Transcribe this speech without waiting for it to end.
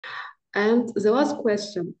And the last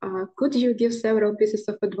question, could you give several pieces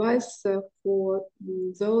of advice for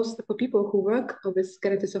for people who work with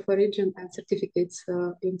guarantees of origin and certificates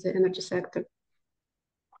in the energy sector?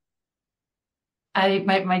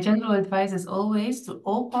 My general advice is always to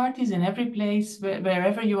all parties in every place,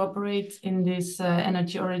 wherever you operate in this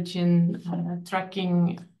energy origin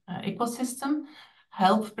tracking ecosystem,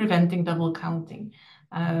 help preventing double counting.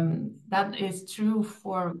 That is true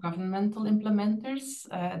for governmental implementers,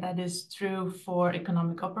 that is true for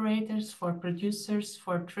economic operators, for producers,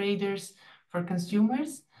 for traders, for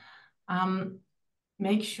consumers.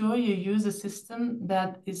 Make sure you use a system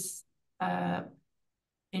that is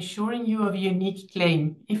ensuring you of a unique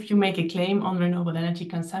claim. If you make a claim on renewable energy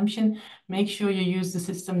consumption, make sure you use the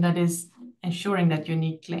system that is ensuring that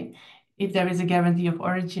unique claim. If there is a guarantee of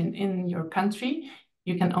origin in your country,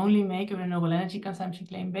 you can only make a renewable energy consumption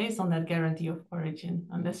claim based on that guarantee of origin,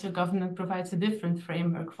 unless your government provides a different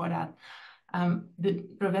framework for that.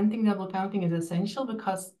 Preventing double counting is essential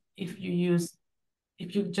because if you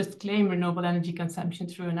just claim renewable energy consumption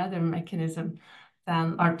through another mechanism,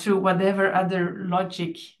 or through whatever other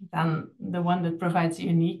logic than the one that provides a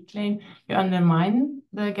unique claim, you undermine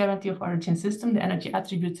the guarantee of origin system, the energy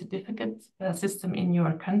attribute certificate system in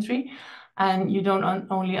your country. And you don't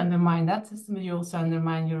only undermine that system, but you also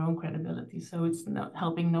undermine your own credibility. So it's not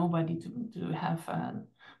helping nobody to have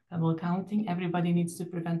double counting. Everybody needs to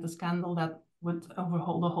prevent a scandal that would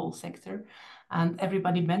overhaul the whole sector. And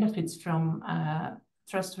everybody benefits from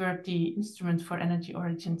trustworthy instrument for energy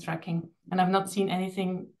origin tracking. And I've not seen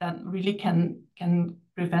anything that really can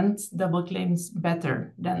prevent double claims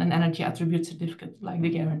better than an energy attribute certificate like the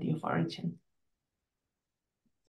guarantee of origin.